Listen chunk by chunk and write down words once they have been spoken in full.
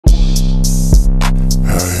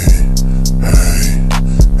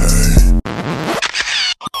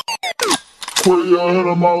Put your hand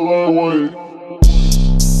on my love way.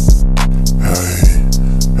 Hey,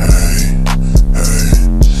 hey, hey.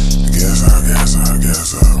 Guess out, guess out,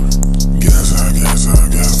 guess out. Guess out, guess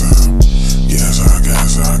out, guess out. Guess out,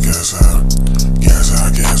 guess out, guess out. Guess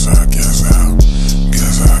out, guess out, guess out.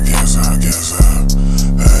 Guess out, guess out, guess out.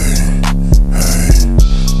 Hey, hey.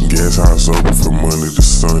 Guess how sober from Monday to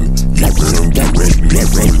Sunday. You come get with me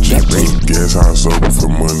from the Jeep Club. Guess how sober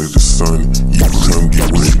from Monday to Sunday. You come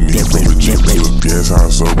get with me from the Jeep Club. Guess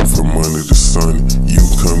how sober from Monday to Sunday. You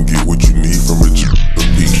come get what you need from a Jeep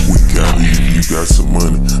Club. We got it if you got some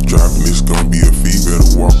money. Driving this gon' be a fee.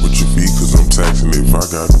 Better walk with your feet, cause I'm taxing if I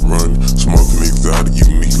gotta run. Smoking exotic,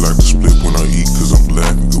 unique like the split when I eat, cause I'm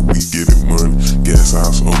laughing cause we getting money. Gas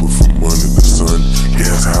house open from Monday to Sunday.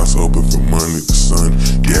 Gas house open from Monday to Sunday.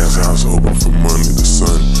 Gas house open from Monday to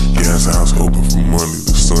Sunday. Gas house open from Monday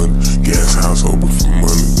to Sunday. Gas house open from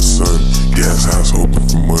Monday to Sunday. Gas house open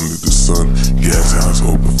from Monday to Sunday. Gas house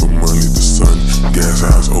open from Monday to Sunday. Gas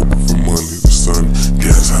house open from Monday to Sunday.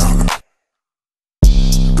 Gas house.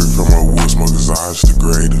 Drink from my wood, smokers eyes the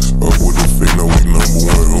greatest. Up with the fit, know we number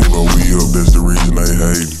one. Who know we up? That's the reason they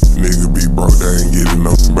hate. Nigga be broke, they ain't getting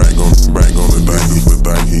no bank on the thank for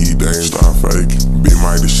thank they ain't stop faking. Be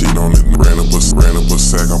mighty shit on it, ran up a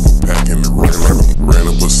sack off a pack in the ran